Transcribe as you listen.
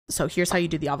So here's how you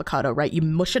do the avocado, right? You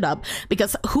mush it up,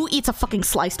 because who eats a fucking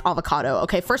sliced avocado?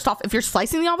 Okay, first off, if you're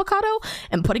slicing the avocado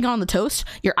and putting it on the toast,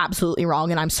 you're absolutely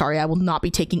wrong, and I'm sorry, I will not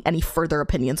be taking any further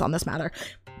opinions on this matter.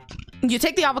 You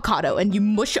take the avocado and you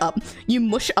mush up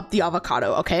the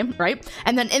avocado, okay, right?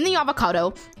 And then in the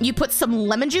avocado, you put some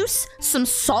lemon juice, some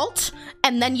salt,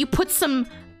 and then you put some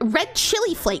red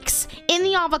chili flakes in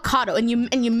the avocado, and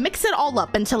you mix it all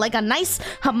up into like a nice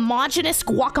homogeneous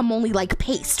guacamole like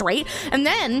paste, right? And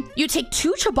then you take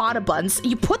 2 ciabatta buns,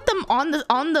 you put them on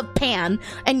the pan,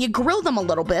 and you grill them a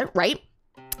little bit, right?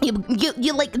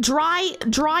 You like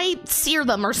dry sear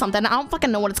them or something. I don't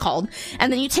fucking know what it's called.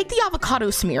 And then you take the avocado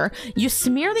smear, you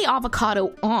smear the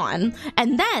avocado on,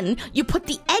 and then you put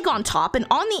the egg on top, and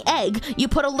on the egg you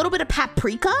put a little bit of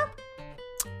paprika.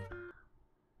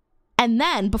 And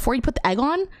then, before you put the egg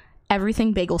on,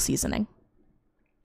 everything bagel seasoning.